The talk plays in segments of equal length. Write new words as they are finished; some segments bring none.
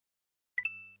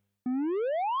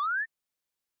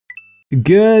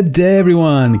Good day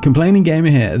everyone, Complaining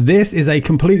Gamer here. This is a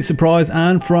complete surprise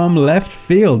and from left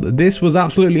field. This was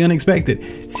absolutely unexpected.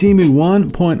 Cemu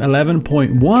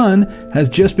 1.11.1 has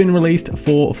just been released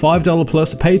for $5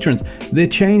 plus patrons. The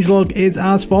changelog is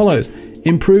as follows: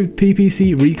 improved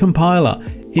PPC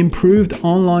recompiler, improved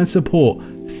online support,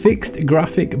 fixed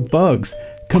graphic bugs,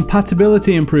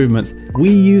 compatibility improvements, we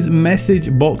use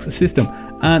message box system,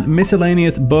 and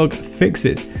miscellaneous bug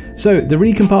fixes. So the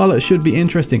recompiler should be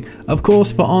interesting. Of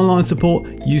course, for online support,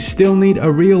 you still need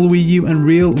a real Wii U and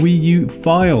real Wii U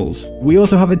files. We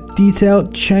also have a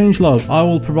detailed changelog. I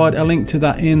will provide a link to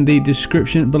that in the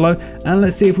description below, and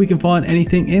let's see if we can find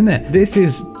anything in there. This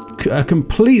is a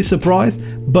complete surprise,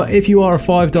 but if you are a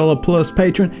 $5 plus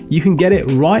patron, you can get it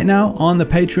right now on the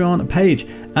Patreon page.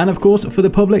 And of course, for the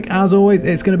public, as always,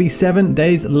 it's going to be 7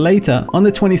 days later on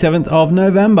the 27th of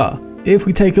November. If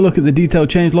we take a look at the detailed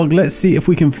changelog, let's see if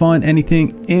we can find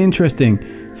anything interesting.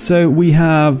 So we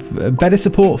have better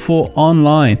support for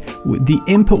online. The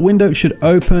input window should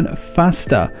open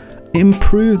faster.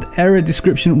 Improved error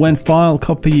description when file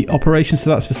copy operation, so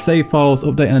that's for save files,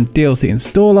 update and DLC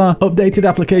installer, updated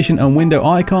application and window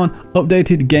icon,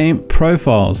 updated game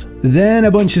profiles. Then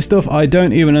a bunch of stuff I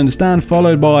don't even understand,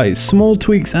 followed by small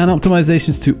tweaks and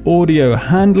optimizations to audio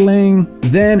handling.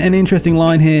 Then an interesting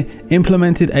line here: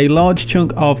 implemented a large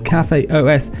chunk of Cafe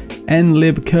OS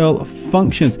nlib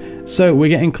functions. So we're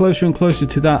getting closer and closer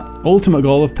to that ultimate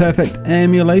goal of perfect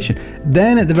emulation.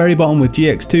 Then at the very bottom with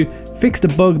GX2, fixed a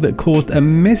bug that caused a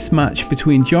mismatch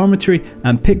between geometry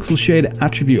and pixel shade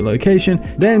attribute location.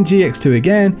 Then GX2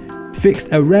 again,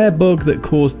 fixed a rare bug that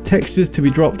caused textures to be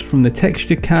dropped from the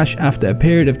texture cache after a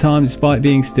period of time despite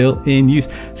being still in use.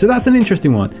 So that's an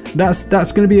interesting one. That's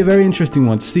going to be a very interesting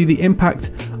one to see the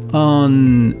impact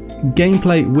on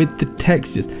gameplay with the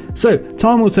textures. So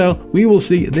time will tell, we will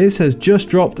see. This has just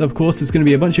dropped. Of course, there's going to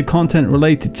be a bunch of content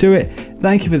related to it.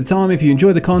 Thank you for the time. If you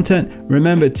enjoy the content,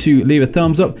 remember to leave a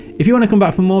thumbs up. If you want to come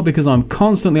back for more, because I'm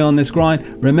constantly on this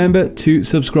grind, remember to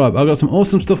subscribe. I've got some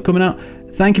awesome stuff coming out.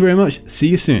 Thank you very much. See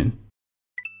you soon.